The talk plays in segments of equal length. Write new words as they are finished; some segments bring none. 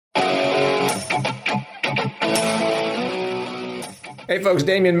Hey folks,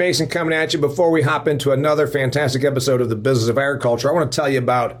 Damian Mason coming at you. Before we hop into another fantastic episode of the Business of Agriculture, I want to tell you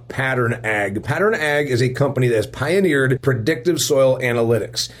about Pattern Ag. Pattern Ag is a company that has pioneered predictive soil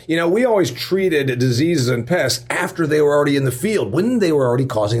analytics. You know, we always treated diseases and pests after they were already in the field, when they were already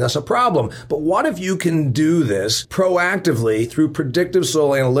causing us a problem. But what if you can do this proactively through predictive soil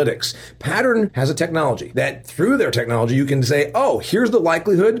analytics? Pattern has a technology that through their technology, you can say, oh, here's the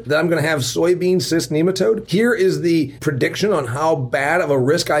likelihood that I'm going to have soybean cyst nematode. Here is the prediction on how bad of a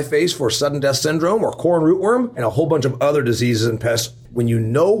risk I face for sudden death syndrome or corn rootworm and a whole bunch of other diseases and pests. When you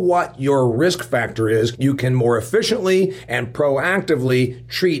know what your risk factor is, you can more efficiently and proactively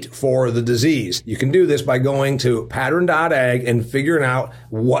treat for the disease. You can do this by going to pattern.ag and figuring out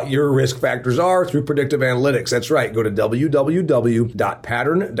what your risk factors are through predictive analytics. That's right. Go to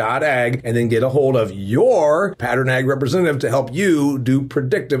www.pattern.ag and then get a hold of your Pattern Ag representative to help you do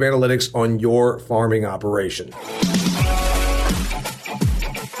predictive analytics on your farming operation.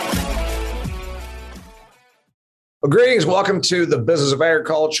 Well, greetings. Welcome to the Business of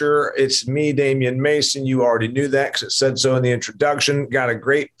Agriculture. It's me, Damian Mason. You already knew that because it said so in the introduction. Got a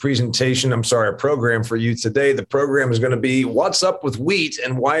great presentation. A program for you today. The program is going to be What's Up with Wheat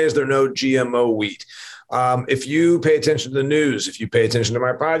and Why Is There No GMO Wheat? If you pay attention to the news, if you pay attention to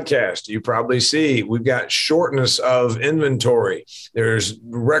my podcast, you probably see we've got shortness of inventory. There's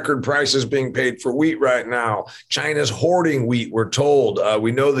record prices being paid for wheat right now. China's hoarding wheat, we're told.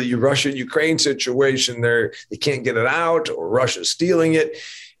 We know the Russia-Ukraine situation there. They can't get it out or Russia's stealing it.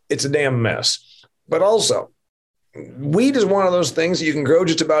 It's a damn mess. But also, wheat is one of those things that you can grow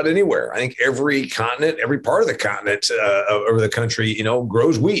just about anywhere. I think every continent, every part of the continent over the country,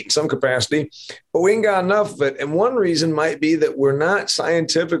 grows wheat in some capacity, but we ain't got enough of it. And one reason might be that we're not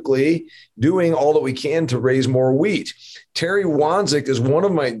scientifically doing all that we can to raise more wheat. Terry Wanzik is one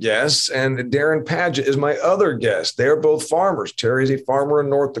of my guests, and Darren Paget is my other guest. They're both farmers. Terry is a farmer in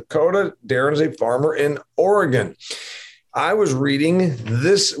North Dakota. Darren is a farmer in Oregon. I was reading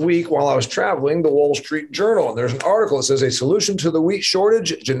this week while I was traveling the Wall Street Journal, and there's an article that says a solution to the wheat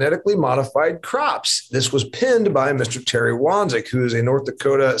shortage, genetically modified crops. This was penned by Mr. Terry Wanzik, who is a North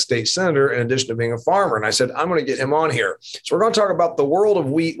Dakota state senator in addition to being a farmer. And I said, I'm going to get him on here. So we're going to talk about the world of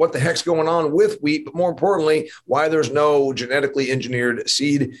wheat, what the heck's going on with wheat, but more importantly, why there's no genetically engineered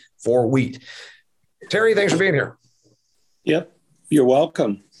seed for wheat. Terry, thanks for being here. Yep, you're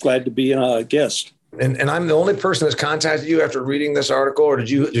welcome. Glad to be a guest. And I'm the only person that's contacted you after reading this article, or did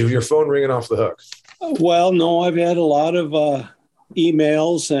your phone ringing off the hook? Well, no, I've had a lot of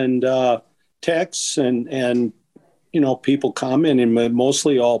emails and texts and people commenting, but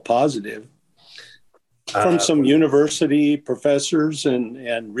mostly all positive from some university professors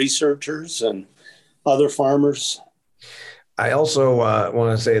and researchers and other farmers. I also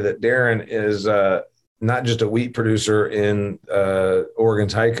want to say that Darren is not just a wheat producer in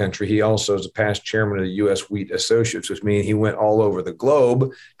Oregon's high country. He also is a past chairman of the U.S. Wheat Associates, which means he went all over the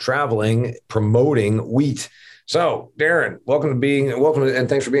globe traveling, promoting wheat. So, Darren, welcome and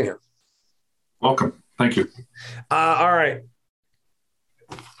thanks for being here. Welcome. Thank you. All right.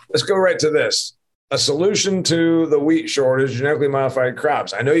 Let's go right to this. A solution to the wheat shortage, genetically modified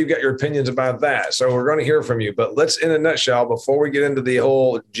crops. I know you've got your opinions about that, so we're going to hear from you. But let's, in a nutshell, before we get into the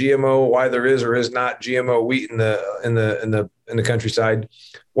whole GMO, why there is or is not GMO wheat in the countryside,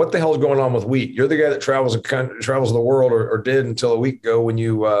 what the hell is going on with wheat? You're the guy that travels the world, or did until a week ago when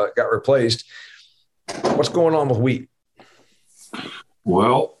you got replaced. What's going on with wheat?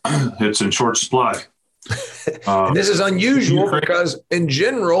 Well, it's in short supply. And this is unusual because in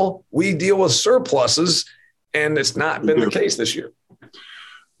general, we deal with surpluses, and it's not been the case this year.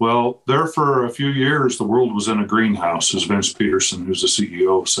 Well, there for a few years, the world was in a greenhouse, as Vince Peterson, who's the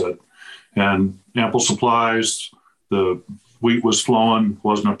CEO, said, and ample supplies, the wheat was flowing,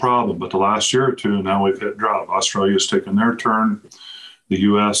 wasn't a problem. But the last year or two, now we've hit drought. Australia's taken their turn. The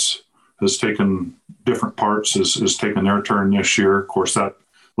U.S. has taken different parts, has taken their turn this year. Of course, that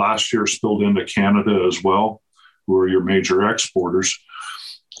last year spilled into Canada as well, who are your major exporters.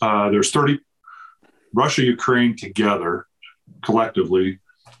 There's Russia, Ukraine together, collectively,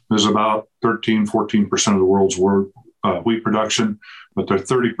 is about 13-14% of the world's wheat production, but they're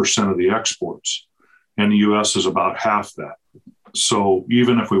 30% of the exports. And the U.S. is about half that. So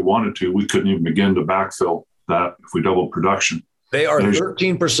even if we wanted to, we couldn't even begin to backfill that if we double production. They are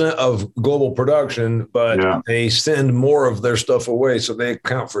 13% of global production, but they send more of their stuff away, so they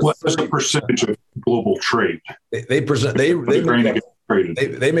account for. What's the percentage of global trade? They make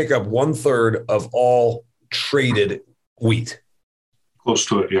up 1/3 of all traded wheat. Close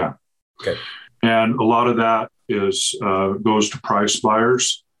to it, yeah. Okay, and a lot of that is goes to price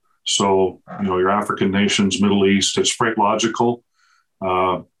buyers. So your African nations, Middle East, it's freight logical.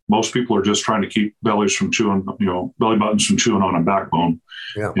 Most people are just trying to keep belly buttons from chewing on a backbone.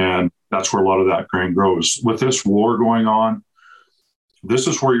 Yeah. And that's where a lot of that grain grows. With this war going on, this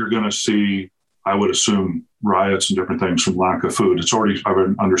is where you're going to see, I would assume, riots and different things from lack of food. It's already,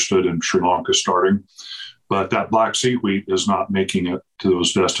 I've understood, in Sri Lanka starting, but that Black Sea wheat is not making it to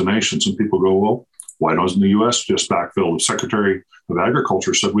those destinations. And people go, well, why doesn't the U.S. just backfill? The Secretary of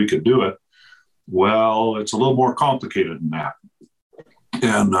Agriculture said we could do it. Well, it's a little more complicated than that.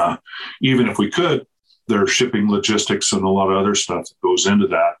 And even if we could, there's shipping logistics and a lot of other stuff that goes into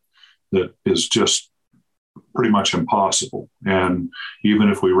that is just pretty much impossible. And even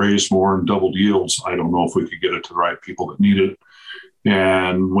if we raised more and doubled yields, I don't know if we could get it to the right people that need it.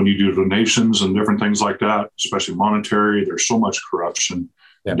 And when you do donations and different things like that, especially monetary, there's so much corruption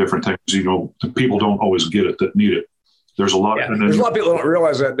and different things, the people don't always get it that need it. There's a lot of there's a lot of people who don't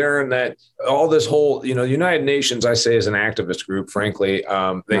realize that, Darren, that all this whole, the United Nations, I say, is an activist group, frankly.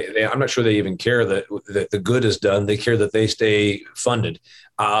 I'm not sure they even care that the good is done. They care that they stay funded.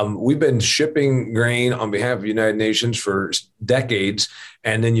 We've been shipping grain on behalf of the United Nations for decades.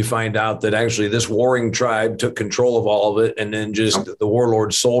 And then you find out that actually this warring tribe took control of all of it. And then just the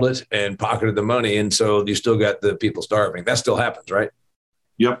warlords sold it and pocketed the money. And so you still got the people starving. That still happens, right?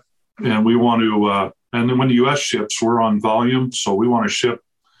 Yep. And we want to, and then when the U.S. ships, we're on volume. So we want to ship,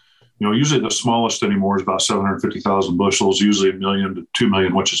 usually the smallest anymore is about 750,000 bushels, usually 1 million to 2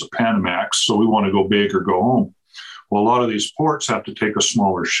 million, which is a Panamax. So we want to go big or go home. Well, a lot of these ports have to take a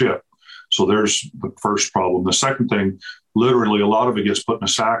smaller ship. So there's the first problem. The second thing, literally a lot of it gets put in a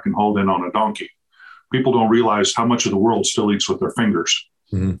sack and hauled in on a donkey. People don't realize how much of the world still eats with their fingers.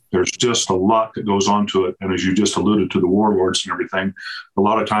 Mm-hmm. There's just a lot that goes on to it. And as you just alluded to, the warlords and everything, a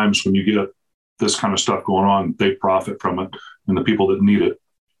lot of times when you get this kind of stuff going on, they profit from it, and the people that need it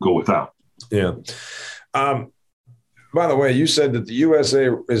go without. Yeah. By the way, you said that the USA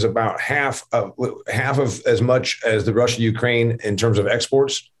is about half of as much as the Russia, Ukraine in terms of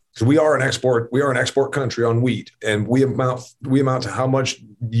exports. So we are an export country on wheat, and we amount to how much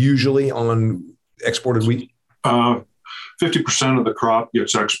usually on exported wheat? 50% of the crop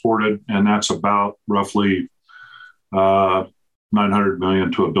gets exported, and that's about roughly 900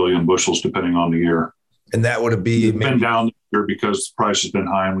 million to 1 billion bushels, depending on the year. And that would be been down this year because the price has been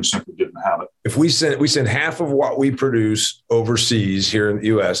high and we simply didn't have it. If we send half of what we produce overseas here in the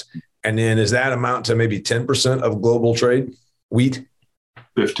U.S., and then does that amount to maybe 10% of global trade wheat?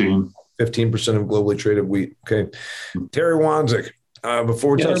 15% of globally traded wheat. Okay. Terry Wanzik,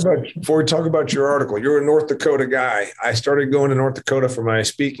 before we talk about your article, you're a North Dakota guy. I started going to North Dakota for my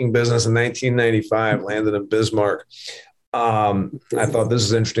speaking business in 1995, landed in Bismarck. I thought this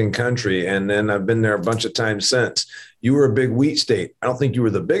is an interesting country, and then I've been there a bunch of times since. You were a big wheat state. I don't think you were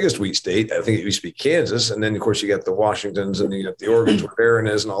the biggest wheat state. I think it used to be Kansas, and then, of course, you got the Washingtons and you got the Oregons where Aaron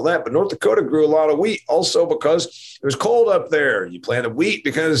is and all that. But North Dakota grew a lot of wheat also because it was cold up there. You planted wheat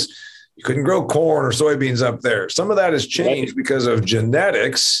because you couldn't grow corn or soybeans up there. Some of that has changed because of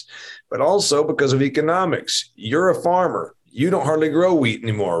genetics, but also because of economics. You're a farmer. You don't hardly grow wheat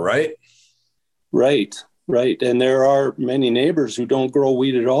anymore, right? Right. And there are many neighbors who don't grow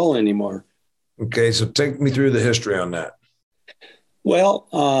wheat at all anymore. Okay. So take me through the history on that. Well,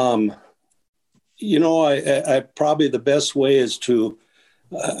 I probably the best way is to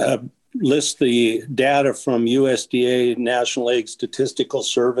list the data from USDA, National Ag Statistical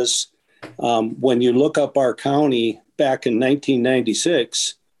Service. When you look up our county back in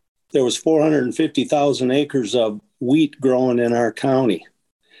 1996, there was 450,000 acres of wheat growing in our county,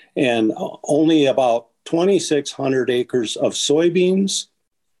 and only about 2,600 acres of soybeans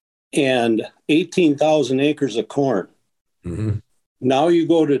and 18,000 acres of corn. Mm-hmm. Now you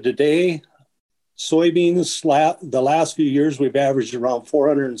go to today, soybeans, the last few years, we've averaged around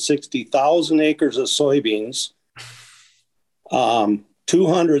 460,000 acres of soybeans,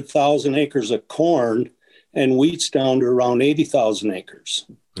 200,000 acres of corn, and wheat's down to around 80,000 acres.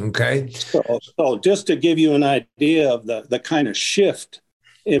 Okay. So just to give you an idea of the kind of shift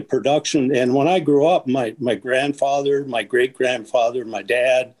in production. And when I grew up, my grandfather, my great-grandfather, my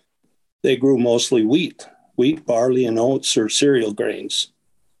dad, they grew mostly wheat, barley, and oats or cereal grains.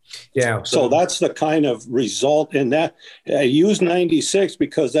 Yeah. So that's the kind of result. And that I use 96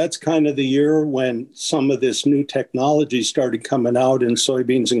 because that's kind of the year when some of this new technology started coming out in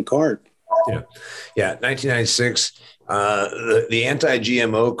soybeans and corn. Yeah. 1996, the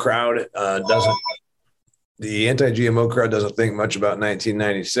anti-GMO crowd doesn't think much about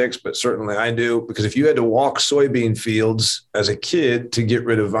 1996, but certainly I do, because if you had to walk soybean fields as a kid to get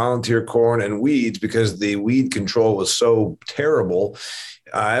rid of volunteer corn and weeds because the weed control was so terrible,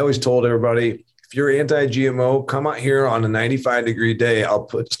 I always told everybody, if you're anti-GMO, come out here on a 95-degree day. I'll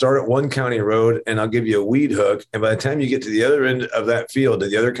start at one county road and I'll give you a weed hook. And by the time you get to the other end of that field, to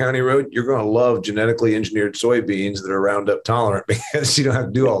the other county road, you're going to love genetically engineered soybeans that are Roundup tolerant because you don't have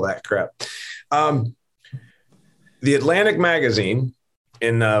to do all that crap. The Atlantic magazine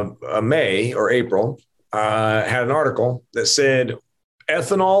in May or April had an article that said,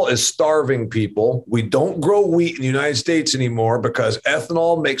 ethanol is starving people. We don't grow wheat in the United States anymore because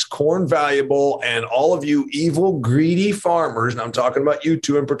ethanol makes corn valuable. And all of you evil, greedy farmers, and I'm talking about you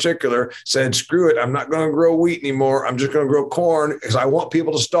two in particular, said, screw it. I'm not going to grow wheat anymore. I'm just going to grow corn because I want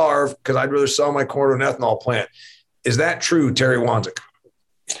people to starve because I'd rather sell my corn to an ethanol plant. Is that true, Terry Wanzik?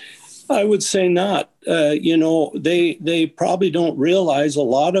 I would say not. They probably don't realize a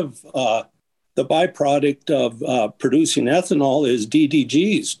lot of the byproduct of producing ethanol is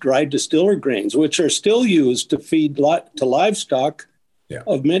DDGs, dried distiller grains, which are still used to feed to livestock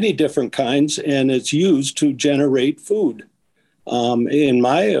of many different kinds, and it's used to generate food. In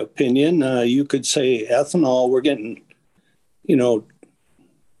my opinion, you could say ethanol, we're getting,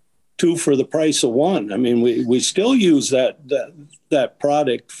 two for the price of one. I mean, we still use that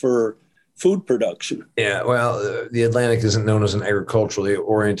product for food production. Yeah, well, the Atlantic isn't known as an agriculturally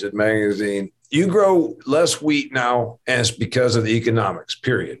oriented magazine. You grow less wheat now, and it's because of the economics,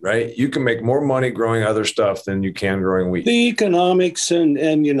 period, right? You can make more money growing other stuff than you can growing wheat. The economics and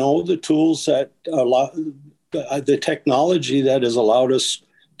the tools that the technology that has allowed us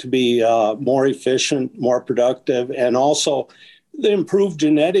to be more efficient, more productive, and also the improved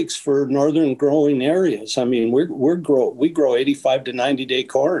genetics for northern growing areas. I mean, we grow 85 to 90-day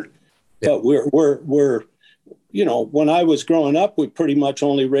corn, but we're when I was growing up, we pretty much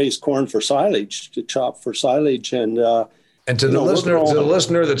only raised corn for silage, to chop for silage. And to the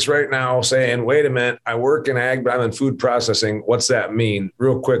listener that's right now saying, wait a minute, I work in ag, but I'm in food processing. What's that mean?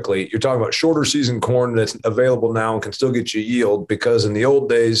 Real quickly, you're talking about shorter season corn that's available now and can still get you yield, because in the old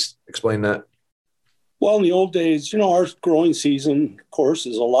days, explain that. Well, in the old days, our growing season, of course,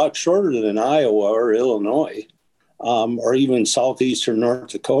 is a lot shorter than Iowa or Illinois, or even southeastern North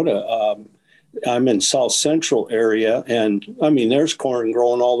Dakota. I'm in South Central area, and I mean, there's corn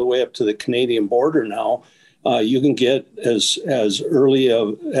growing all the way up to the Canadian border now. You can get as early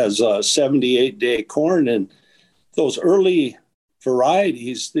as 78-day corn, and those early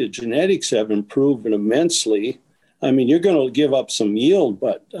varieties, the genetics have improved immensely. I mean, you're going to give up some yield,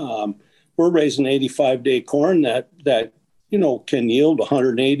 but we're raising 85-day corn that can yield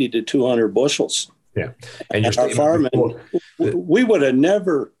 180 to 200 bushels. Yeah, and our farming, we would have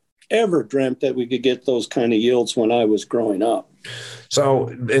never ever dreamt that we could get those kind of yields when I was growing up. So,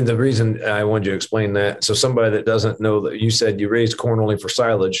 and the reason I wanted you to explain that, so somebody that doesn't know, that you said you raised corn only for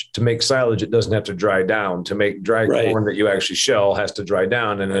silage. To make silage, it doesn't have to dry down. To make dry corn that you actually shell has to dry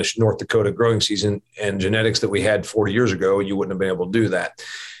down. In a North Dakota growing season and genetics that we had 40 years ago, you wouldn't have been able to do that.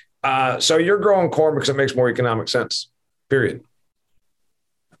 So you're growing corn because it makes more economic sense, period.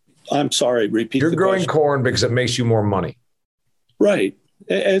 I'm sorry, repeat. You're growing corn because it makes you more money. Right.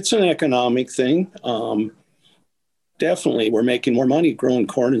 It's an economic thing. Definitely, we're making more money growing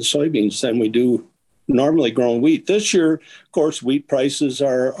corn and soybeans than we do normally growing wheat. This year, of course, wheat prices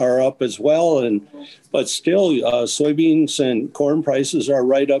are up as well, but still, soybeans and corn prices are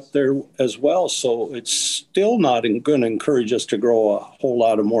right up there as well. So it's still not going to encourage us to grow a whole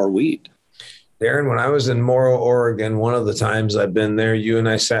lot of more wheat. Darren, when I was in Morrow, Oregon, one of the times I've been there, you and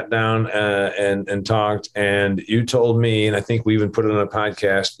I sat down and talked, and you told me, and I think we even put it on a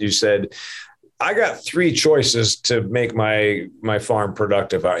podcast, you said, I got three choices to make my farm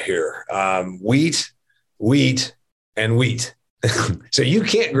productive out here. Wheat, and wheat. So you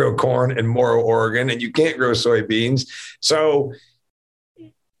can't grow corn in Morrow, Oregon, and you can't grow soybeans. So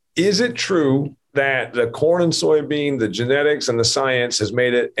is it true that the corn and soybean, the genetics and the science has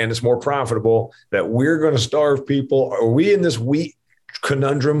made it, and it's more profitable, that we're going to starve people? Are we in this wheat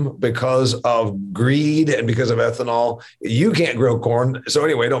conundrum because of greed and because of ethanol? You can't grow corn. So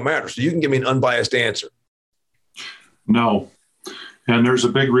anyway, it don't matter. So you can give me an unbiased answer. No. And there's a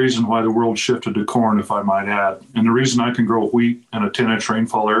big reason why the world shifted to corn, if I might add. And the reason I can grow wheat in a 10-inch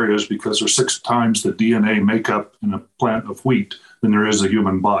rainfall area is because there's 6 times the DNA makeup in a plant of wheat than there is a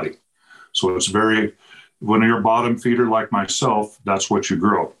human body. So it's when you're a bottom feeder like myself, that's what you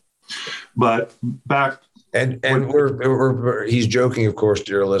grow. But back. And he's joking, of course,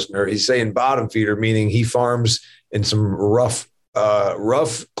 dear listener. He's saying bottom feeder, meaning he farms in some rough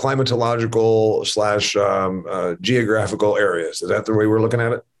climatological / geographical areas. Is that the way we're looking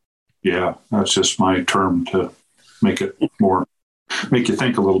at it? Yeah, that's just my term to make it more make you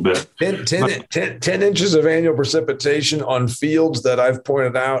think a little bit. 10 inches of annual precipitation on fields that I've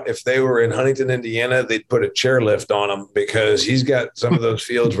pointed out, if they were in Huntington, Indiana, they'd put a chairlift on them, because he's got some of those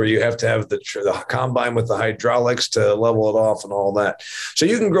fields where you have to have the combine with the hydraulics to level it off and all that. So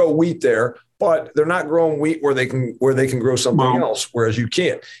you can grow wheat there, but they're not growing wheat where they can grow something else, whereas you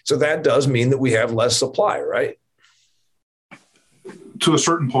can't. So that does mean that we have less supply, right? To a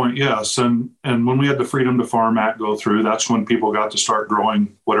certain point, yes. And when we had the Freedom to Farm Act go through, that's when people got to start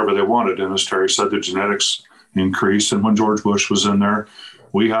growing whatever they wanted. And as Terry said, the genetics increased. And when George Bush was in there,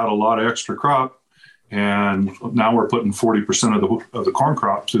 we had a lot of extra crop. And now we're putting 40% of the corn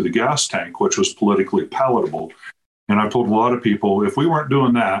crop through the gas tank, which was politically palatable. And I've told a lot of people, if we weren't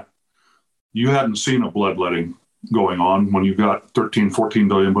doing that, you hadn't seen a bloodletting going on when you've got 13, 14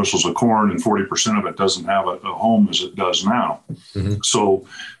 billion bushels of corn and 40% of it doesn't have a home as it does now. Mm-hmm. So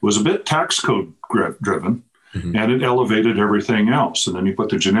it was a bit tax code driven, mm-hmm. and it elevated everything else. And then you put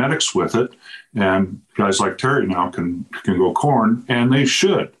the genetics with it, and guys like Terry now can go corn, and they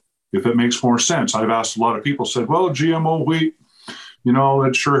should, if it makes more sense. I've asked a lot of people, said, well, GMO wheat,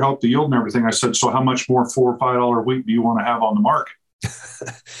 it sure helped the yield and everything. I said, so how much more $4 or $5 wheat do you want to have on the market?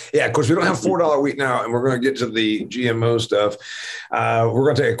 Yeah, of course, we don't have $4 wheat now, and we're going to get to the GMO stuff. We're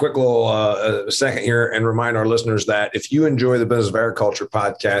going to take a quick little second here and remind our listeners that if you enjoy the Business of Agriculture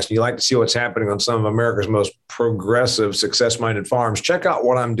podcast and you like to see what's happening on some of America's most progressive, success-minded farms, check out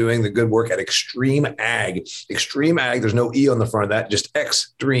what I'm doing, the good work at Extreme Ag. Extreme Ag, there's no E on the front of that, just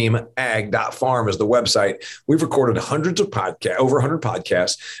extremeag.farm is the website. We've recorded hundreds of podcasts, over 100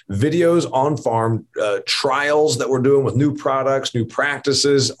 podcasts, videos on farm, trials that we're doing with new products, new practices,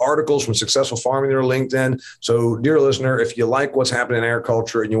 articles from Successful Farming that are LinkedIn. So, dear listener, if you like what's happening in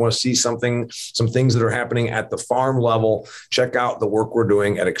agriculture and you want to see some things that are happening at the farm level, check out the work we're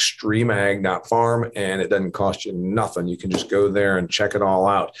doing at extremeag.farm, and it doesn't cost you nothing. You can just go there and check it all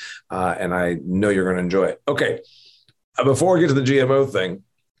out, and I know you're going to enjoy it. Okay, before we get to the GMO thing,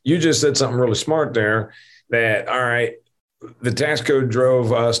 you just said something really smart there that, all right, the tax code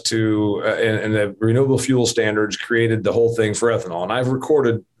drove us to, and the renewable fuel standards created the whole thing for ethanol. And I've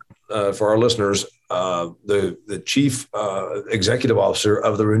recorded for our listeners, the chief executive officer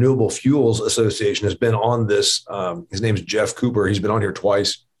of the Renewable Fuels Association has been on this. His name is Jeff Cooper. He's been on here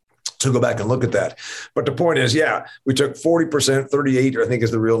twice. So go back and look at that. But the point is, yeah, we took 40%, 38, I think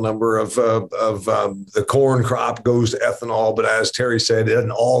is the real number of the corn crop goes to ethanol. But as Terry said, it doesn't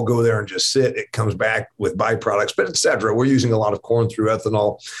all go there and just sit. It comes back with byproducts, but et cetera. We're using a lot of corn through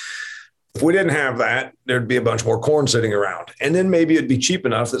ethanol. If we didn't have that, there'd be a bunch more corn sitting around. And then maybe it'd be cheap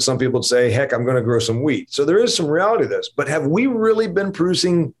enough that some people would say, heck, I'm going to grow some wheat. So there is some reality to this. But have we really been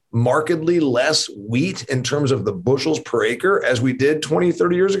producing markedly less wheat in terms of the bushels per acre as we did 20,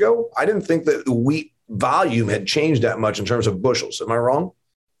 30 years ago? I didn't think that the wheat volume had changed that much in terms of bushels. Am I wrong?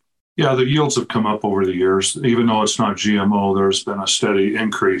 Yeah, the yields have come up over the years. Even though it's not GMO, there's been a steady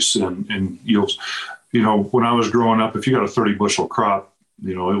increase in yields. When I was growing up, if you got a 30 bushel crop,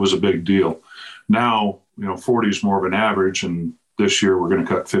 it was a big deal. Now, 40 is more of an average, and this year we're going to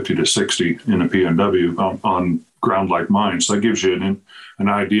cut 50 to 60 in a PNW on ground like mine. So that gives you an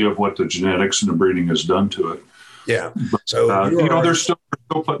idea of what the genetics and the breeding has done to it. Yeah. So, they're still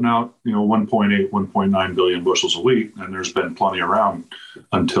putting out, 1.8, 1.9 billion bushels of wheat, and there's been plenty around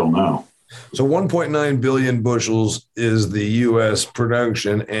until now. So 1.9 billion bushels is the U.S.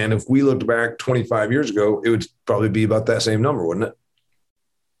 production. And if we looked back 25 years ago, it would probably be about that same number, wouldn't it?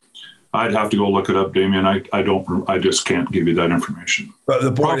 I'd have to go look it up, Damien. I just can't give you that information. But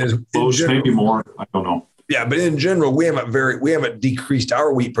the point is, close, maybe more. I don't know. Yeah, but in general, we haven't decreased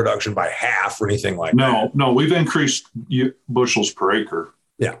our wheat production by half or anything like that. No, we've increased bushels per acre.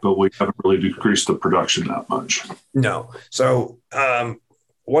 Yeah, but we haven't really decreased the production that much. No. So,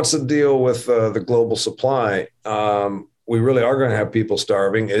 what's the deal with the global supply? We really are going to have people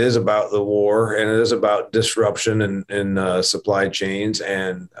starving. It is about the war, and it is about disruption in supply chains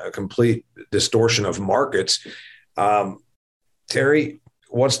and a complete distortion of markets. Terry,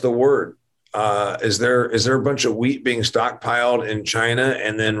 what's the word? Is there a bunch of wheat being stockpiled in China,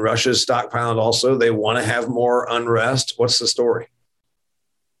 and then Russia's stockpiled also? They want to have more unrest. What's the story?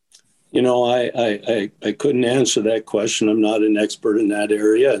 I couldn't answer that question. I'm not an expert in that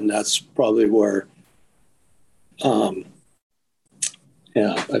area, and that's probably where.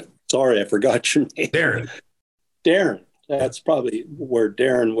 Sorry, I forgot your name. Darren. That's probably where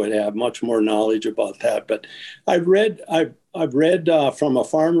Darren would have much more knowledge about that. But I've read from a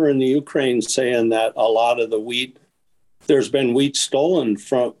farmer in the Ukraine saying that a lot of the wheat, there's been wheat stolen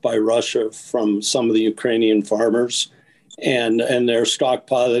by Russia from some of the Ukrainian farmers, and they're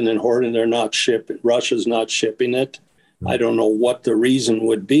stockpiling and hoarding. They're not shipping. Russia's not shipping it, I don't know what the reason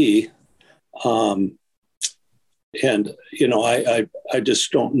would be. And, you know, I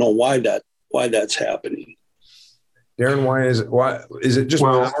just don't know why that's happening. Darren, why is it just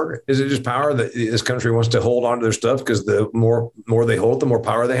power? Is it just power that this country wants to hold on to their stuff because the more they hold, the more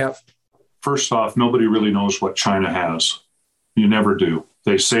power they have? First off, nobody really knows what China has. You never do.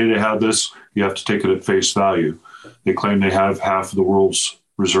 They say they have this. You have to take it at face value. They claim they have half of the world's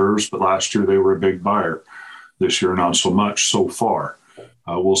reserves, but last year they were a big buyer. This year, not so much so far.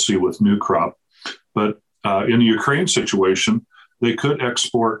 We'll see with new crop. But in the Ukraine situation, they could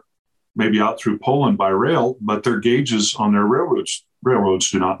export maybe out through Poland by rail, but their gauges on their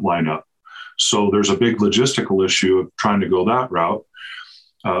railroads do not line up. So there's a big logistical issue of trying to go that route.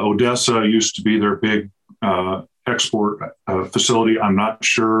 Odessa used to be their big export facility. I'm not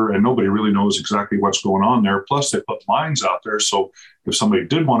sure, and nobody really knows exactly what's going on there. Plus, they put lines out there, so if somebody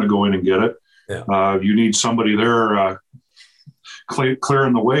did want to go in and get it, you need somebody there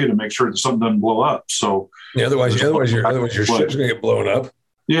clearing the way to make sure that something doesn't blow up. So otherwise your ship's going to get blown up.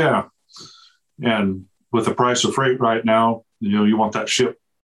 Yeah, and with the price of freight right now, you want that ship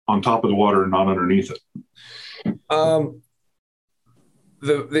on top of the water and not underneath it.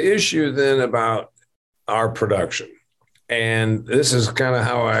 The issue then about our production, and this is kind of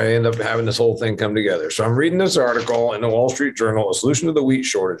how I end up having this whole thing come together. So I'm reading this article in the Wall Street Journal, A Solution to the Wheat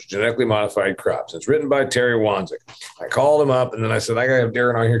Shortage, Genetically Modified Crops. It's written by Terry Wanzik. I called him up, and then I said, I got to have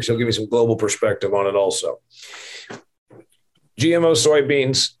Darren on here because he'll give me some global perspective on it also. GMO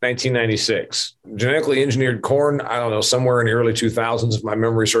soybeans, 1996. Genetically engineered corn, I don't know, somewhere in the early 2000s, if my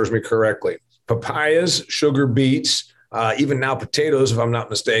memory serves me correctly. Papayas, sugar beets, even now potatoes, if I'm not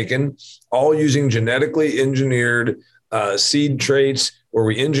mistaken, all using genetically engineered seed traits, where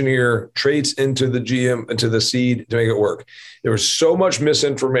we engineer traits into the seed to make it work. There was so much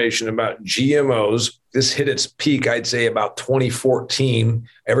misinformation about GMOs. This hit its peak, I'd say, about 2014.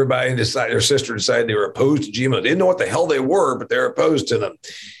 Everybody decided, their sister decided they were opposed to GMOs. They didn't know what the hell they were, but they're opposed to them.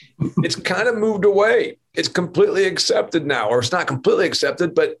 It's kind of moved away. It's completely accepted now, or it's not completely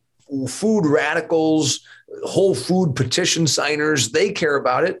accepted, but food radicals, whole food petition signers, they care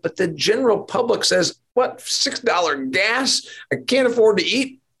about it. But the general public says, what, $6 gas? I can't afford to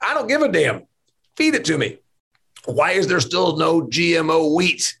eat. I don't give a damn. Feed it to me. Why is there still no GMO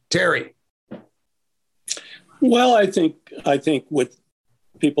wheat, Terry? Well, I think with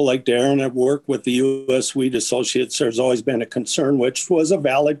people like Darren at work with the U.S. Wheat Associates, there's always been a concern, which was a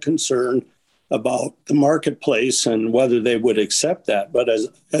valid concern, about the marketplace and whether they would accept that. But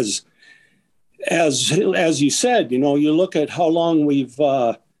as you said, you look at how long we've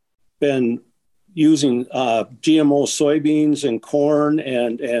been using GMO soybeans and corn,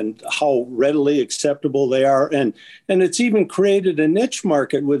 and how readily acceptable they are. And it's even created a niche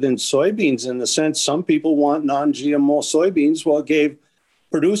market within soybeans, in the sense some people want non-GMO soybeans. Well, it gave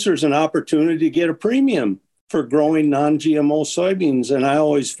producers an opportunity to get a premium for growing non-GMO soybeans. And I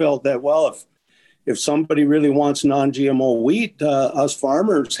always felt that, well, if somebody really wants non-GMO wheat, us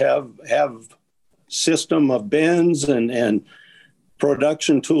farmers have system of bins and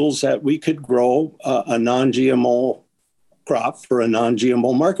production tools that we could grow a non-GMO crop for a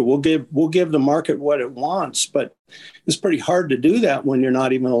non-GMO market. We'll give the market what it wants, but it's pretty hard to do that when you're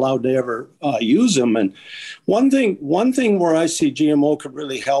not even allowed to ever use them. And one thing where I see GMO could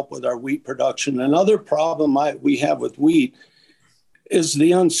really help with our wheat production, another problem we have with wheat, is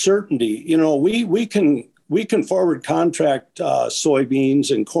the uncertainty. We can forward contract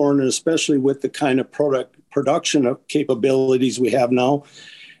soybeans and corn, and especially with the kind of production of capabilities we have now.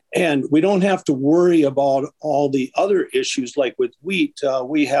 And we don't have to worry about all the other issues like with wheat.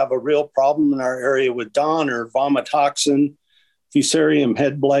 We have a real problem in our area with DON, or vomitoxin, Fusarium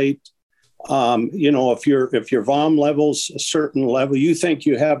head blight. If your VOM level's a certain level, you think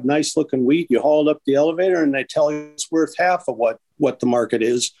you have nice looking wheat, you haul it up the elevator and they tell you it's worth half of what the market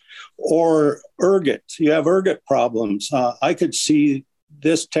is. Or ergot, you have ergot problems. I could see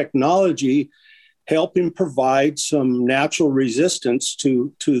this technology helping provide some natural resistance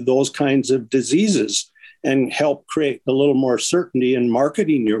to those kinds of diseases, and help create a little more certainty in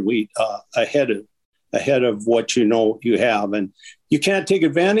marketing your wheat ahead of what you have. And you can't take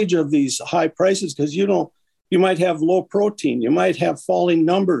advantage of these high prices because you might have low protein, you might have falling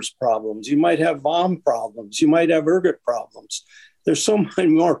numbers problems, you might have VOM problems, you might have ergot problems. There's so many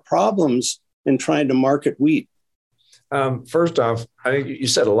more problems in trying to market wheat. First off, I think you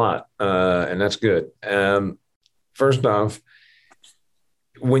said a lot, and that's good. First off,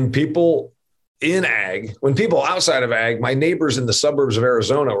 when people outside of ag, my neighbors in the suburbs of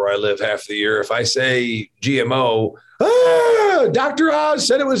Arizona where I live half the year, if I say GMO, Dr. Oz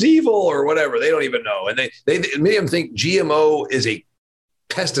said it was evil or whatever. They don't even know. And they many of them think GMO is a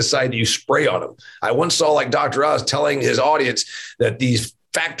pesticide you spray on them. I once saw like Dr. Oz telling his audience that these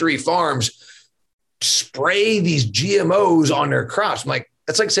factory farms spray these GMOs on their crops. I'm like,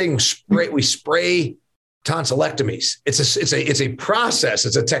 that's like saying we spray tonsillectomies. It's a process.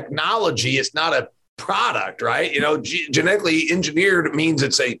 It's a technology. It's not a product, right? Genetically engineered means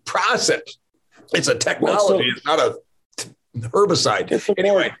it's a process. It's a technology. It's not a herbicide. It's a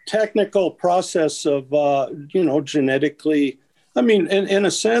more technical process of, genetically. I mean, in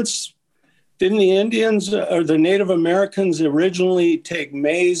a sense, didn't the Indians or the Native Americans originally take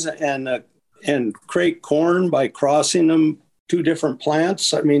maize and create corn by crossing them two different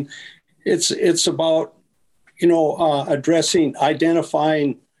plants? I mean, it's about,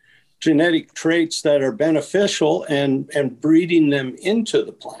 identifying genetic traits that are beneficial and breeding them into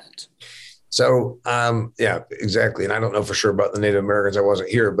the plant. So, yeah, exactly. And I don't know for sure about the Native Americans. I wasn't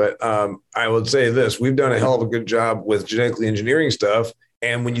here, but I would say this. We've done a hell of a good job with genetically engineering stuff.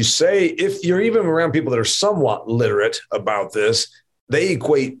 And when you say, if you're even around people that are somewhat literate about this, they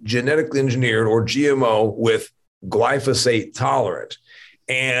equate genetically engineered or GMO with glyphosate tolerant.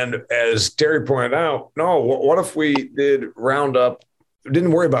 And as Terry pointed out, no, what if we did Roundup,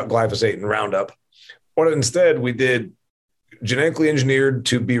 didn't worry about glyphosate and Roundup? What if instead we did genetically engineered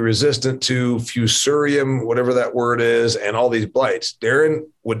to be resistant to fusarium, whatever that word is, and all these blights? Darren,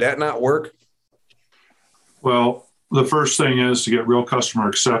 would that not work? Well, the first thing is to get real customer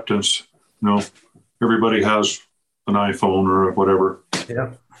acceptance. Everybody has an iPhone or whatever.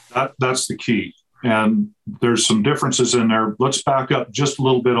 Yeah. That's the key. And there's some differences in there. Let's back up just a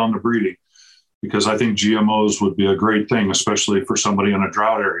little bit on the breeding, because I think GMOs would be a great thing, especially for somebody in a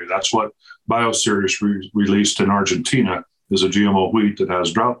drought area. That's what Bioceres released in Argentina, is a GMO wheat that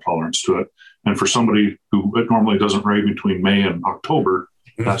has drought tolerance to it. And for somebody who it normally doesn't rain between May and October,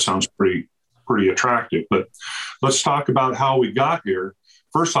 that sounds pretty attractive. But let's talk about how we got here.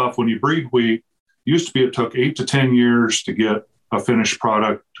 First off, when you breed wheat, used to be it took 8 to 10 years to get a finished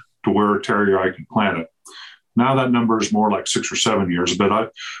product to where Terry or I could plant it. Now that number is more like 6 or 7 years.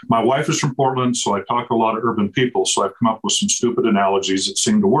 But my wife is from Portland, so I talk to a lot of urban people. So I've come up with some stupid analogies that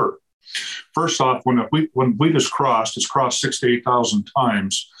seem to work. First off, when wheat is crossed, it's crossed 6,000 to 8,000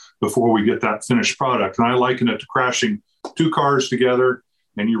 times before we get that finished product. And I liken it to crashing two cars together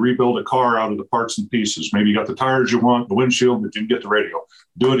and you rebuild a car out of the parts and pieces. Maybe you got the tires you want, the windshield, but you didn't get the radio.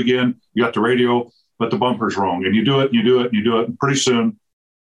 Do it again. You got the radio, but the bumper's wrong. And you do it, and you do it, and you do it. And pretty soon,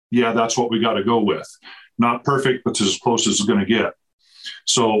 yeah, that's what we got to go with. Not perfect, but as close as it's going to get.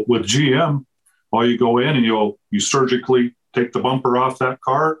 So with GM, all you go in and you surgically take the bumper off that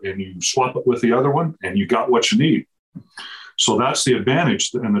car and you swap it with the other one, and you got what you need. So that's the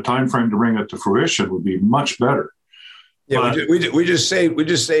advantage, and the time frame to bring it to fruition would be much better. Yeah, we just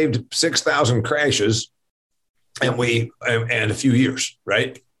saved 6,000 crashes, and a few years,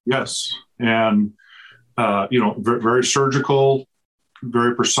 right? Yes, and very surgical,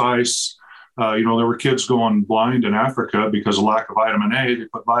 very precise. There were kids going blind in Africa because of lack of vitamin A. They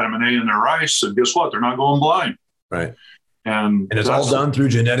put vitamin A in their rice, and guess what? They're not going blind. Right. And it's all done through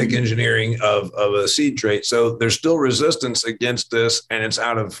genetic engineering of a seed trait. So there's still resistance against this, and is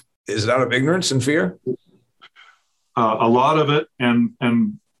it out of ignorance and fear? A lot of it, and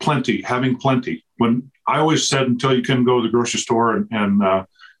having plenty. When I always said, until you couldn't go to the grocery store and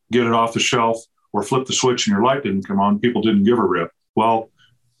get it off the shelf or flip the switch and your light didn't come on, people didn't give a rip. Well,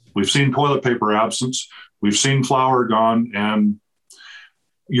 we've seen toilet paper absence. We've seen flour gone. And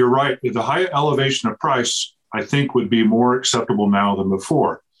you're right. The high elevation of price, I think, would be more acceptable now than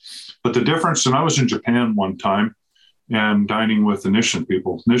before. But the difference, and I was in Japan one time and dining with the Nishin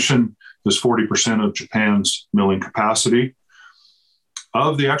people. Nishin is 40% of Japan's milling capacity.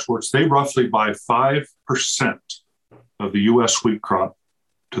 Of the exports, they roughly buy 5% of the U.S. wheat crop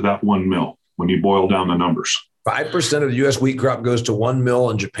to that one mill when you boil down the numbers. 5% of the U.S. wheat crop goes to one mill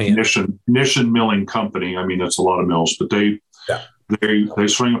in Japan. Nishin Milling Company. I mean, it's a lot of mills, but they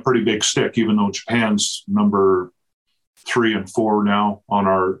swing a pretty big stick, even though Japan's number 3 and 4 now on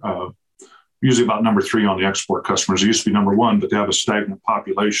our, usually about number 3 on the export customers. It used to be number 1, but they have a stagnant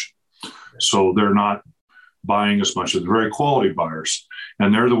population. So they're not buying as much. They're very quality buyers.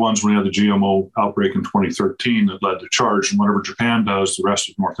 And they're the ones, when we had the GMO outbreak in 2013, that led the charge. And whatever Japan does, the rest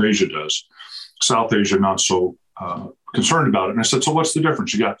of North Asia does. South Asia, not so concerned about it. And I said, so what's the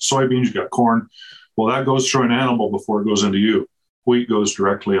difference? You got soybeans, you got corn. Well, that goes through an animal before it goes into you. Wheat goes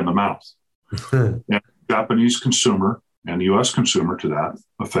directly in the mouth. And the Japanese consumer and the U.S. consumer, to that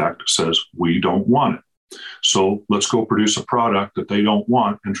effect, says, we don't want it. So let's go produce a product that they don't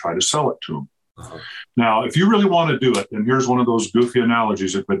want and try to sell it to them. Now, if you really want to do it, and here's one of those goofy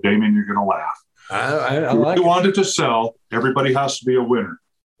analogies, but Damien, you're going to laugh. I If like you it. wanted to sell, everybody has to be a winner.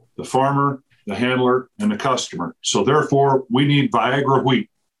 The farmer, the handler, and the customer. So therefore, we need Viagra wheat.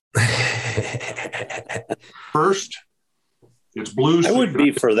 First, it's blue. I would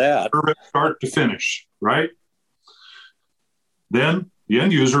be for that. Start to finish, right? Then the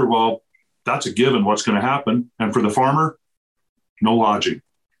end user, well, that's a given what's going to happen. And for the farmer, no lodging.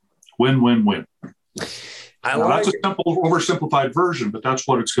 Win, win, win. That's a simple, oversimplified version, but that's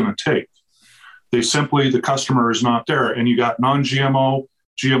what it's going to take. The customer is not there. And you got non-GMO,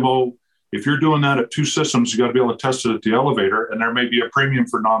 GMO. If you're doing that at two systems, you got to be able to test it at the elevator, and there may be a premium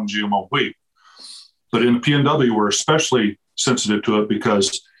for non-GMO wheat. But in the P&W, we're especially sensitive to it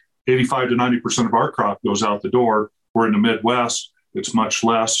because 85 to 90% of our crop goes out the door. We're in the Midwest. It's much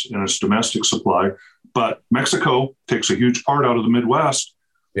less in its domestic supply. But Mexico takes a huge part out of the Midwest.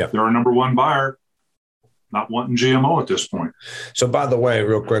 Yeah. They're our number one buyer, not wanting GMO at this point. So, by the way,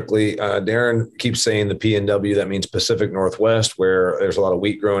 real quickly, Darren keeps saying the P&W. That means Pacific Northwest, where there's a lot of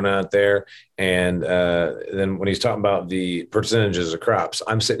wheat growing out there. And then when he's talking about the percentages of crops,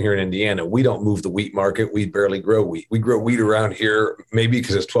 I'm sitting here in Indiana. We don't move the wheat market. We barely grow wheat. We grow wheat around here, maybe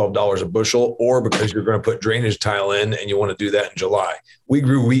because it's $12 a bushel, or because you're going to put drainage tile in and you want to do that in July. We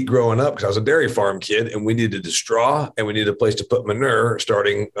grew wheat growing up because I was a dairy farm kid, and we needed a straw and we needed a place to put manure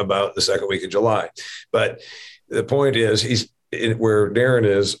starting about the second week of July. But the point is, where Darren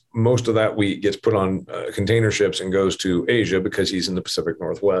is, most of that wheat gets put on container ships and goes to Asia because he's in the Pacific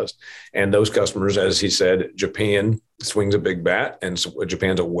Northwest. And those customers, as he said, Japan swings a big bat, and so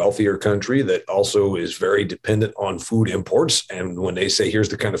Japan's a wealthier country that also is very dependent on food imports. And when they say, here's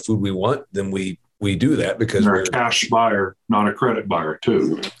the kind of food we want, then we do that because we're a cash buyer, not a credit buyer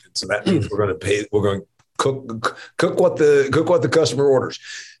too. So that means we're going to cook what the customer orders.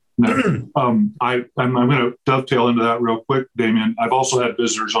 Now, I'm going to dovetail into that real quick, Damien. I've also had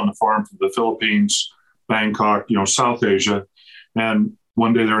visitors on the farm from the Philippines, Bangkok, South Asia. And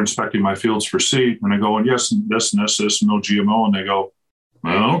one day they're inspecting my fields for seed. And I go, and yes, and this, no GMO. And they go,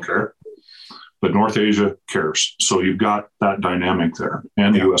 I don't care. But North Asia cares. So you've got that dynamic there,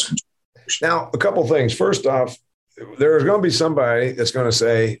 and the U.S. consumers. Now, a couple of things. First off, there's going to be somebody that's going to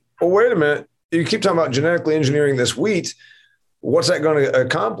say, well, wait a minute. You keep talking about genetically engineering this wheat. What's that going to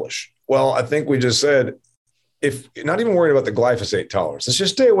accomplish? Well, I think we just said, if not even worried about the glyphosate tolerance, let's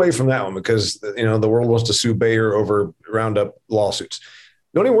just stay away from that one because, the world wants to sue Bayer over Roundup lawsuits.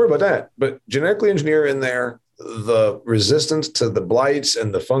 Don't even worry about that. But genetically engineer in there the resistance to the blights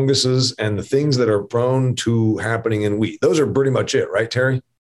and the funguses and the things that are prone to happening in wheat. Those are pretty much it, right, Terry?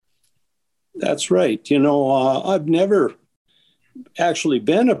 That's right. I've never actually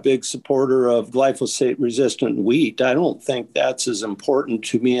been a big supporter of glyphosate resistant wheat. I don't think that's as important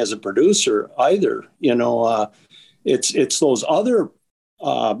to me as a producer either. It's those other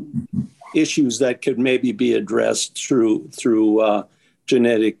issues that could maybe be addressed through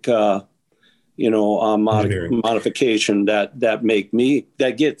genetic modification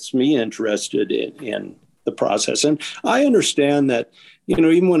that gets me interested in the process. And I understand that,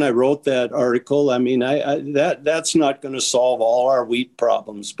 even when I wrote that article, I mean, that's not going to solve all our wheat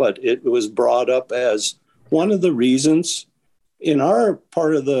problems, but it was brought up as one of the reasons in our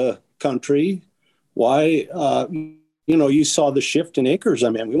part of the country why, you saw the shift in acres. I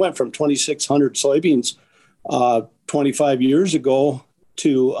mean, we went from 2,600 soybeans 25 years ago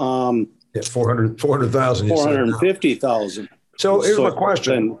to 400,000. 450,000. So here's my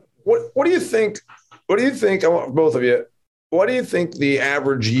question. What do you think? What do you think, I want both of you, what do you think the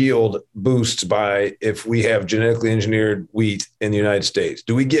average yield boosts by if we have genetically engineered wheat in the United States?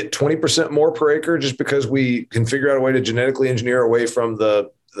 Do we get 20% more per acre just because we can figure out a way to genetically engineer away from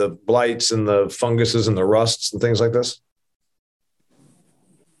the blights and the funguses and the rusts and things like this?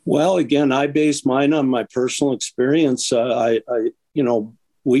 Well, again, I base mine on my personal experience. We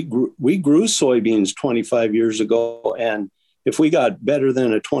grew soybeans 25 years ago, and if we got better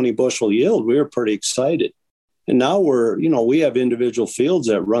than a 20 bushel yield, we were pretty excited. And now we have individual fields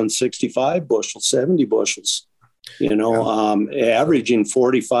that run 65 bushels, 70 bushels, averaging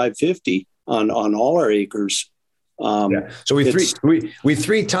 45, 50 on all our acres. So we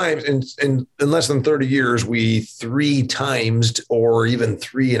three times in less than 30 years, we 3 times or even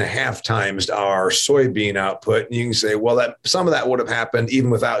 3.5 times our soybean output. And you can say, well, that some of that would have happened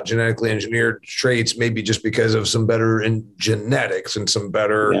even without genetically engineered traits, maybe just because of some better in genetics and some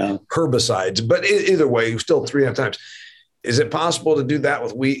better herbicides. But either way, still 3.5 times. Is it possible to do that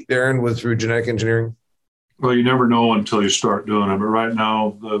with wheat, Darren, through genetic engineering? Well, you never know until you start doing it. But right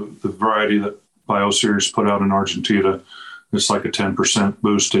now, the variety that BioSeries put out in Argentina, It's like a 10%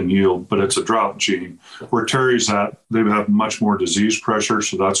 boost in yield, but it's a drought gene. Where Terry's at, they have much more disease pressure,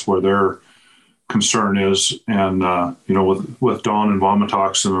 so that's where their concern is. And with Dawn and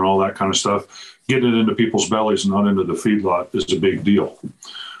vomitoxin and all that kind of stuff, getting it into people's bellies and not into the feedlot is a big deal.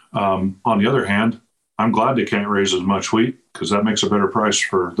 On the other hand, I'm glad they can't raise as much wheat, because that makes a better price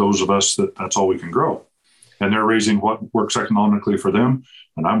for those of us that's all we can grow. And they're raising what works economically for them,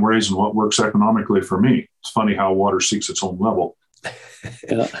 and I'm raising what works economically for me. It's funny how water seeks its own level.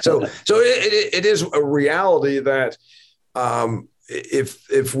 Yeah. So it is a reality that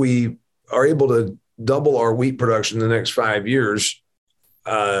if we are able to double our wheat production in the next 5 years,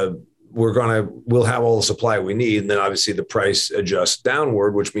 we'll have all the supply we need, and then obviously the price adjusts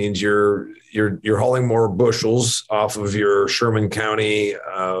downward, which means you're hauling more bushels off of your Sherman County,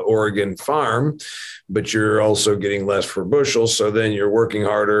 Oregon farm, but you're also getting less for bushels. So then you're working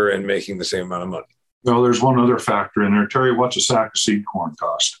harder and making the same amount of money. Well, there's one other factor in there. Terry, what's a sack of seed corn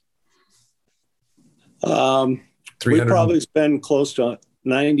cost? We probably spend close to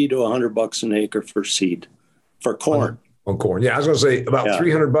 $90 to $100 an acre for seed for corn. On corn. Yeah, I was going to say about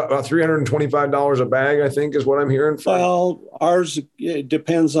 $325 a bag, I think is what I'm hearing. Well, ours, it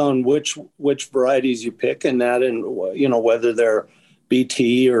depends on which varieties you pick, and that, and whether they're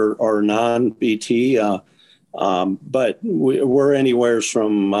BT or non-BT. But we're anywhere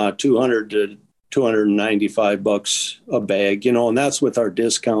from $200 to $295 a bag, and that's with our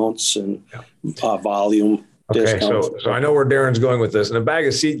discounts and volume. Okay, discounts. So I know where Darren's going with this. And a bag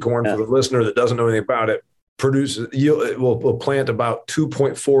of seed corn, for the listener that doesn't know anything about it, will plant about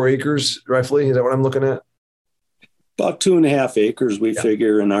 2.4 acres, roughly. Is that what I'm looking at? About 2.5 acres, we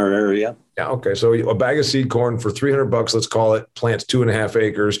figure, in our area. Yeah. Okay. So a bag of seed corn for $300, let's call it, plants 2.5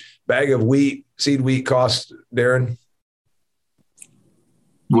 acres. Bag of seed wheat costs, Darren?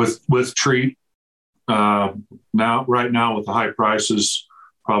 With treat, right now with the high prices,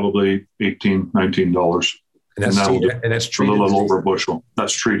 probably $18, $19. And that's treated, a little over a bushel.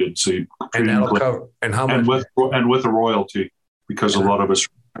 That's treated seed. And that'll cover. And how much? And with a royalty, because a lot of us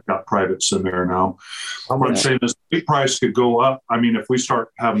got privates in there now. What I'm saying is, the wheat price could go up. I mean, if we start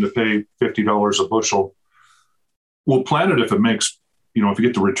having to pay $50 a bushel, we'll plant it if it makes, if you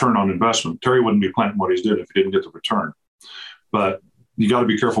get the return on investment. Terry wouldn't be planting what he did if he didn't get the return. But you got to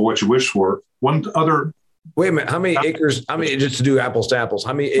be careful what you wish for. One other. Wait a minute. How many acres? Just to do apples to apples,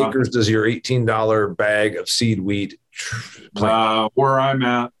 how many acres does your $18 bag of seed wheat plant? Where I'm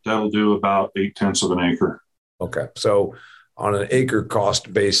at, that'll do about 0.8 of an acre. Okay. So on an acre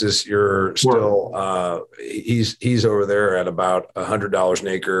cost basis, you're still, he's over there at about $100 an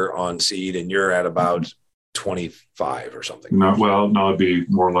acre on seed, and you're at about 25 or something. No, it'd be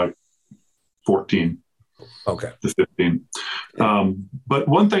more like 14. Okay. To 15. But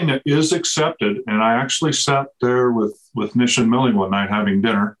one thing that is accepted, and I actually sat there with Nish and Millie one night having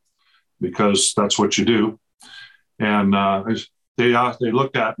dinner, because that's what you do. And they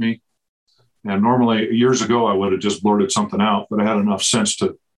looked at me, and normally years ago I would have just blurted something out, but I had enough sense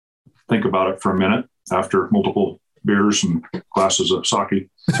to think about it for a minute after multiple beers and glasses of sake.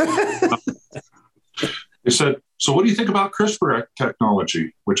 They said, "So what do you think about CRISPR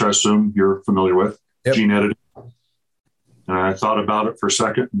technology?" Which I assume you're familiar with. Yep. Gene editing. And I thought about it for a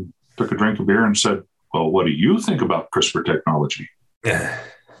second and took a drink of beer and said, "Well, what do you think about CRISPR technology?" And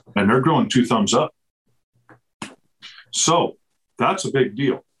they're growing 2 thumbs up. So that's a big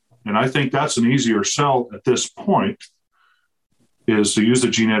deal. And I think that's an easier sell at this point, is to use the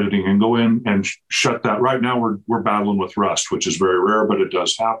gene editing and go in and shut that. Right now we're battling with rust, which is very rare, but it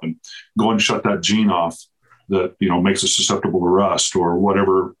does happen. Go and shut that gene off that, makes it susceptible to rust or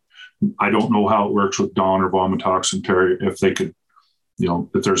whatever. I don't know how it works with Dawn or vomitoxin, Terry, if they could,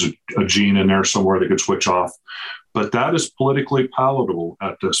 if there's a gene in there somewhere they could switch off. But that is politically palatable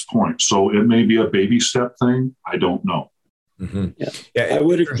at this point. So it may be a baby step thing. I don't know. Mm-hmm. Yeah, I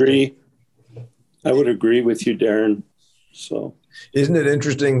would agree. I would agree with you, Darren. So isn't it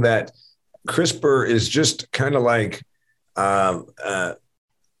interesting that CRISPR is just kind of like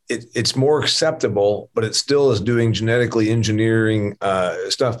it's more acceptable, but it still is doing genetically engineering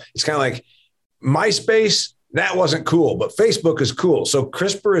stuff. It's kind of like MySpace. That wasn't cool, but Facebook is cool. So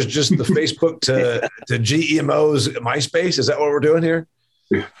CRISPR is just the Facebook to GMO's MySpace. Is that what we're doing here?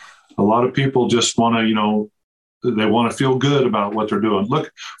 Yeah. A lot of people just want to, they want to feel good about what they're doing.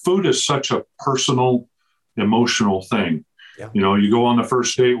 Look, food is such a personal, emotional thing. Yeah. You go on the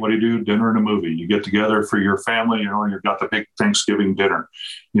first date, what do? Dinner and a movie. You get together for your family, and you've got the big Thanksgiving dinner.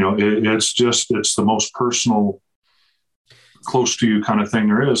 It's the most personal, close to you kind of thing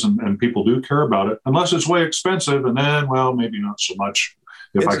there is. And people do care about it, unless it's way expensive. And then, well, maybe not so much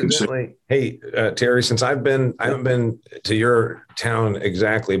if I can say. Hey, Terry, since I haven't been to your town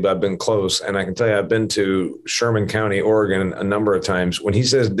exactly, but I've been close. And I can tell you, I've been to Sherman County, Oregon a number of times. When he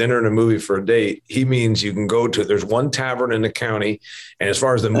says dinner and a movie for a date, he means you can go to, there's one tavern in the county. And as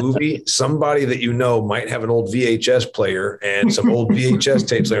far as the movie, somebody that you know might have an old VHS player and some old VHS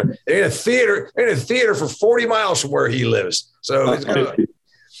tapes there. They're in a theater for 40 miles from where he lives. So it's good.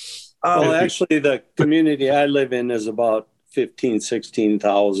 Well, actually, the community I live in is about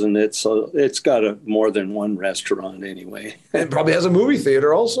 16,000. It's got more than one restaurant anyway. And probably has a movie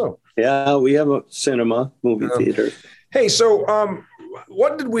theater also. Yeah, we have a cinema, movie theater. Hey, so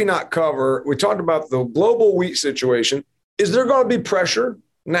what did we not cover? We talked about the global wheat situation. Is there going to be pressure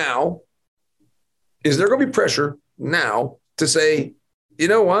now? Is there going to be pressure now to say, you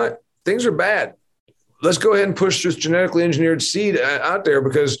know what, things are bad. Let's go ahead and push this genetically engineered seed out there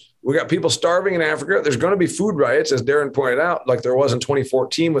because we got people starving in Africa. There's going to be food riots, as Darren pointed out, like there was in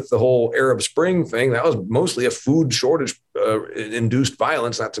 2014 with the whole Arab Spring thing. That was mostly a food shortage induced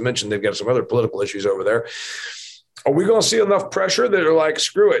violence, not to mention they've got some other political issues over there. Are we going to see enough pressure that are like,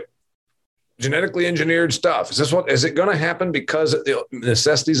 screw it, genetically engineered stuff? Is it going to happen because the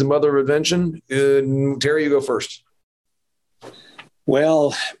necessity is a mother of invention? Terry, you go first.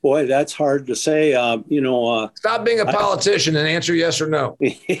 Well, boy, that's hard to say. Stop being a politician and answer yes or no.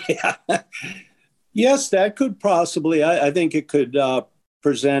 Yeah. Yes, that could possibly. I think it could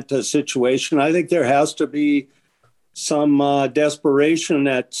present a situation. I think there has to be some desperation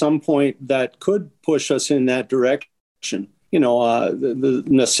at some point that could push us in that direction. The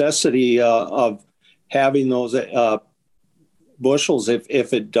necessity of having those bushels,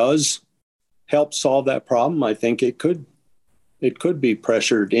 if it does help solve that problem, I think it could be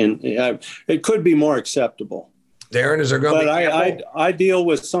pressured in. It could be more acceptable. Darren, is there going to be? But I deal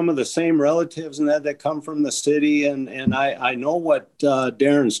with some of the same relatives and that come from the city, and I know what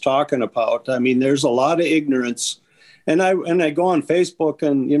Darren's talking about. I mean, there's a lot of ignorance, and I go on Facebook,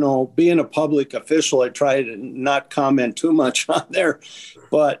 and being a public official, I try to not comment too much on there,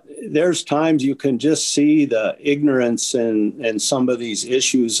 but there's times you can just see the ignorance and some of these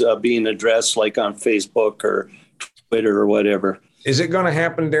issues being addressed, like on Facebook or Twitter or whatever. Is it going to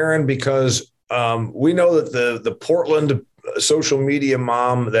happen, Darren? Because we know that the Portland social media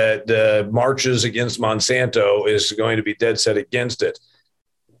mom that marches against Monsanto is going to be dead set against it.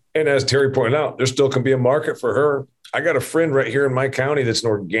 And as Terry pointed out, there still can be a market for her. I got a friend right here in my county that's an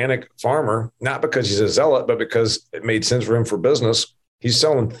organic farmer, not because he's a zealot, but because it made sense for him for business. He's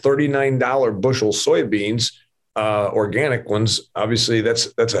selling $39 bushel soybeans, organic ones. Obviously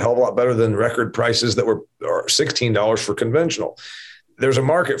that's a hell of a lot better than record prices that were $16 for conventional. There's a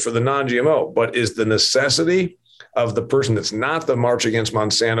market for the non-GMO, but is the necessity of the person that's not the March Against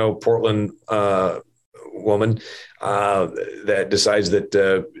Monsanto Portland woman that decides that,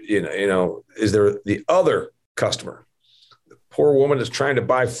 is there the other customer? The poor woman is trying to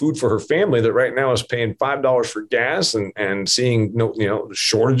buy food for her family that right now is paying $5 for gas and seeing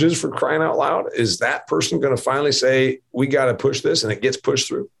shortages, for crying out loud. Is that person going to finally say, we got to push this, and it gets pushed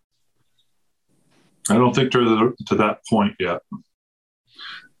through? I don't think to that point yet.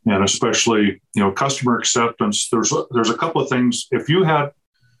 And especially, customer acceptance, there's a couple of things. If you had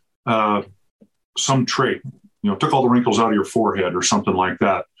some trait, took all the wrinkles out of your forehead or something like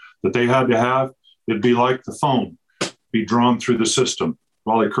that they had to have, it'd be like the phone, be drawn through the system.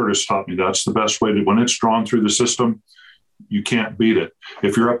 Wally Curtis taught me that's the best way to, when it's drawn through the system, you can't beat it.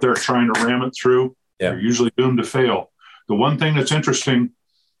 If you're up there trying to ram it through, you're usually doomed to fail. The one thing that's interesting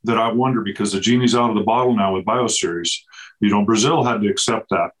that I wonder, because the genie's out of the bottle now with Bioseries, Brazil had to accept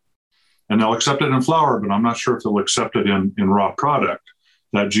that. And they'll accept it in flour, but I'm not sure if they'll accept it in raw product,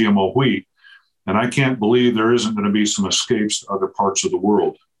 that GMO wheat. And I can't believe there isn't going to be some escapes to other parts of the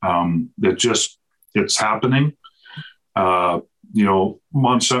world. It's happening.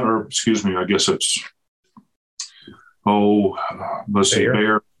 Monsanto, or excuse me, I guess it's, let's see,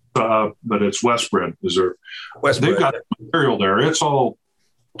 Bayer, but it's Westbred. They've got material there. It's all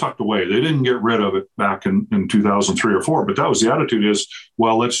tucked away. They didn't get rid of it back in 2003 or 4, but that was the attitude is,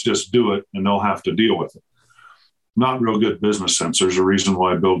 well, let's just do it and they'll have to deal with it. Not real good business sense. There's a reason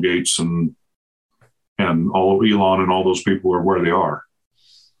why Bill Gates and all of Elon and all those people are where they are.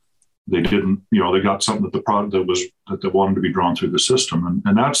 They didn't, they got something that the product that they wanted to be drawn through the system.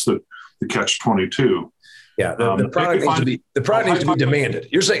 And that's the catch-22. Yeah. The product needs to be demanded.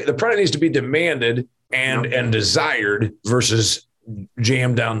 You're saying the product needs to be demanded and desired versus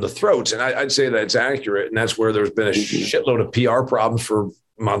jammed down the throats. And I'd say that's accurate. And that's where there's been a shitload of PR problems for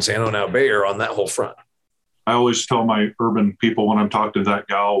Monsanto, now Bayer, on that whole front. I always tell my urban people when I'm talking to that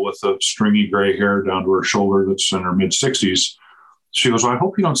gal with the stringy gray hair down to her shoulder that's in her mid-60s, She goes, well, I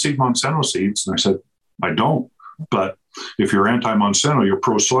hope you don't seed Monsanto seeds. And I said, I don't. But if you're anti-Monsanto, you're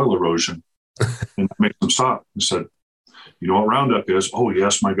pro-soil erosion. And that makes them stop. I said, you know what Roundup is? Oh,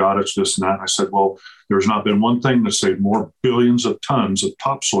 yes, my God, it's this and that. And I said, well, there's not been one thing that saved more billions of tons of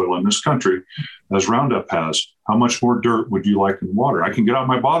topsoil in this country as Roundup has. How much more dirt would you like in water? I can get out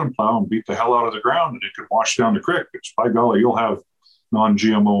my bottom plow and beat the hell out of the ground, and it could wash down the creek. It's, by golly, you'll have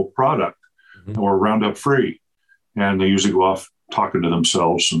non-GMO product or Roundup free. And they usually go off talking to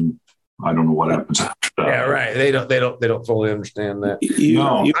themselves, and I don't know what happens after that. Yeah, right. They don't fully understand that.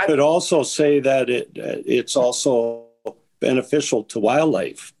 You could also say that it's also beneficial to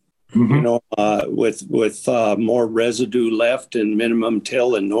wildlife. Mm-hmm. You know, with more residue left in minimum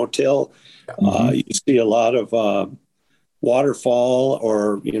till and no till, you see a lot of waterfowl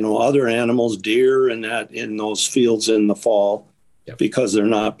or other animals, deer, and that in those fields in the fall because they're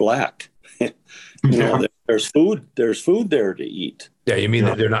not black. There's food there to eat. Yeah, you mean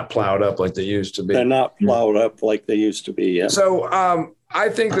that they're not plowed up like they used to be? They're not plowed up like they used to be. Yeah. So I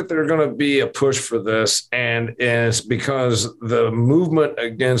think that there's going to be a push for this, and it's because the movement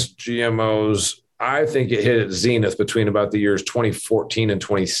against GMOs, I think it hit its zenith between about the years 2014 and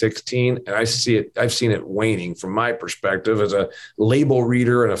 2016, and I've seen it waning from my perspective as a label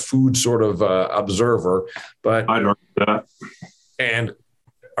reader and a food sort of observer. But I don't know that. And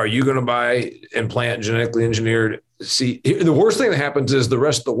are you going to buy and plant genetically engineered? See, the worst thing that happens is the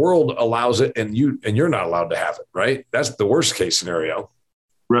rest of the world allows it, and you're not allowed to have it, right? That's the worst case scenario.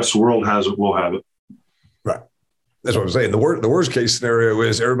 The rest of the world has it, we'll have it. Right. That's what I'm saying. The worst case scenario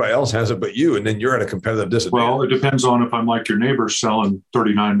is everybody else has it but you, and then you're at a competitive disadvantage. Well, it depends on if I'm like your neighbor selling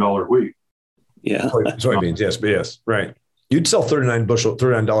 $39 wheat. Yeah. Soybeans, yes, right. You'd sell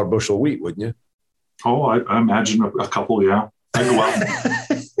 $39 bushel wheat, wouldn't you? Oh, I imagine a couple, yeah. I go out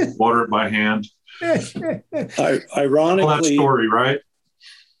and water it by hand. Ironically, that story, right?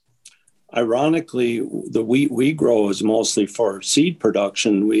 Ironically, the wheat we grow is mostly for seed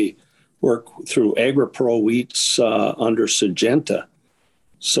production. We work through AgriPro wheats under Syngenta.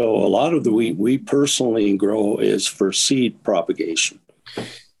 So a lot of the wheat we personally grow is for seed propagation.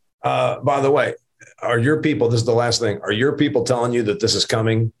 By the way, are your people, this is the last thing, are your people telling you that this is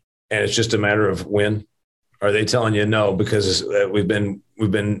coming and it's just a matter of when? Are they telling you no because we've been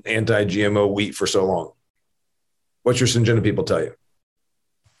anti-GMO wheat for so long? What's your Syngenta people tell you?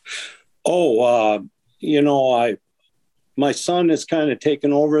 Oh, my son has kind of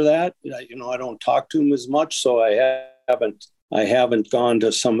taken over that. I don't talk to him as much, so I haven't gone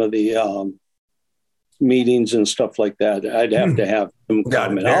to some of the meetings and stuff like that. I'd have to have him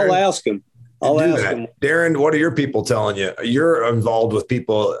comment. I'll ask him. Darren, what are your people telling you? You're involved with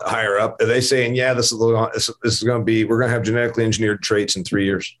people higher up. Are they saying, yeah, this is going to be, we're going to have genetically engineered traits in 3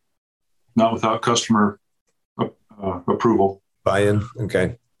 years? Not without customer approval. Buy-in?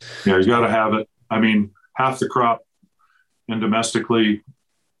 Okay. Yeah, you got to have it. I mean, half the crop and domestically,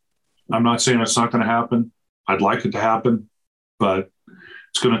 I'm not saying it's not going to happen. I'd like it to happen, but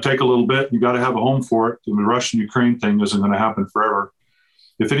it's going to take a little bit. You got to have a home for it. And the Russian-Ukraine thing isn't going to happen forever.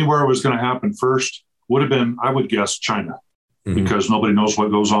 If anywhere was going to happen first, would have been, I would guess, China, because nobody knows what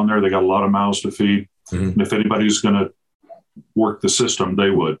goes on there. They got a lot of mouths to feed. And if anybody's going to work the system,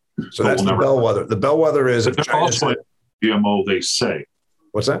 they would. So that's the bellwether. The bellwether is if China also GMO, they say.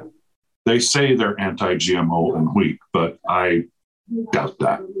 What's that? They say they're anti-GMO and wheat, but I doubt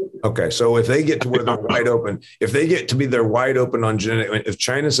that. Okay, so if they get to where they're wide open, if they get to be they're wide open on genetic, if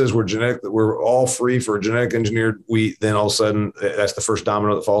China says we're all free for genetic engineered wheat, then all of a sudden that's the first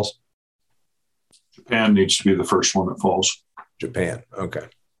domino that falls. Japan needs to be the first one that falls. Japan. Okay.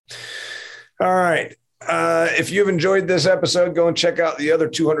 All right. If you've enjoyed this episode, go and check out the other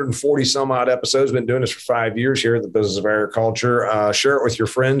 240 some odd episodes. Been doing this for 5 years here at the Business of Agriculture. Share it with your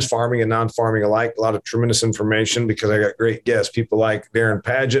friends, farming and non-farming alike. A lot of tremendous information because I got great guests. People like Darren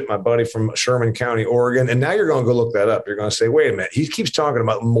Paget, my buddy from Sherman County, Oregon. And now you're going to go look that up. You're going to say, wait a minute, he keeps talking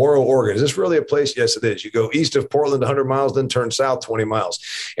about Morrow, Oregon. Is this really a place? Yes, it is. You go east of Portland 100 miles, then turn south 20 miles.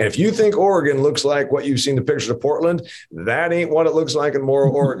 And if you think Oregon looks like what you've seen the pictures of Portland, that ain't what it looks like in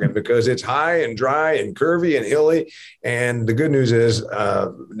Morrow, Oregon, because it's high and dry and curvy and hilly. And the good news is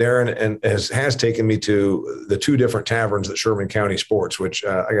Darren has taken me to the two different taverns that Sherman County sports, which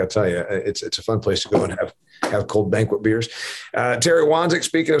I got to tell you, it's a fun place to go and have cold banquet beers. Terry Wanzik,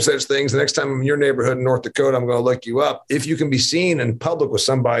 speaking of such things, the next time I'm in your neighborhood in North Dakota, I'm going to look you up. If you can be seen in public with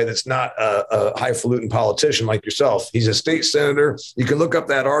somebody that's not a highfalutin politician like yourself, he's a state senator. You can look up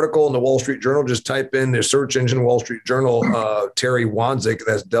that article in the Wall Street Journal. Just type in the search engine Wall Street Journal, Terry Wanzik,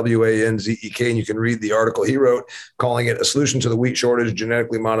 that's Wanzek, and you can read the article he wrote calling it A Solution to the Wheat Shortage,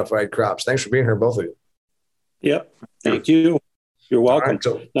 Genetically Modified Crops. Thanks for being here, both of you. Yep. Thank you. You're welcome. Right,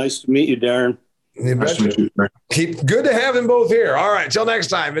 so nice to meet you, Darren. Nice to meet you. Keep good to have them both here. All right. Till next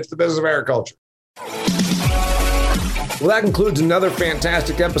time, it's the Business of Agriculture. Well, that concludes another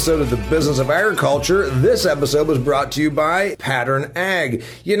fantastic episode of the Business of Agriculture. This episode was brought to you by Pattern Ag.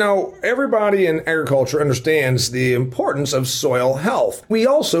 You know, everybody in agriculture understands the importance of soil health. We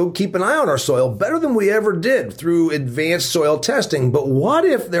also keep an eye on our soil better than we ever did through advanced soil testing. But what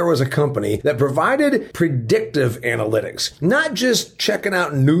if there was a company that provided predictive analytics, not just checking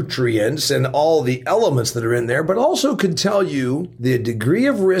out nutrients and all the elements that are in there, but also could tell you the degree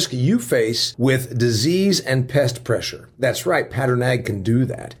of risk you face with disease and pest pressure? That's right. Pattern Ag can do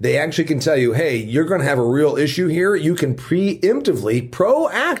that. They actually can tell you, hey, you're going to have a real issue here. You can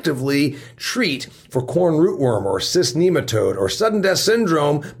proactively treat for corn rootworm or cyst nematode or sudden death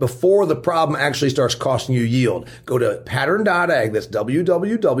syndrome before the problem actually starts costing you yield. Go to pattern.ag. That's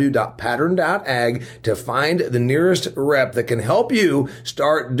www.pattern.ag to find the nearest rep that can help you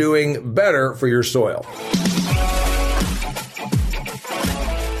start doing better for your soil.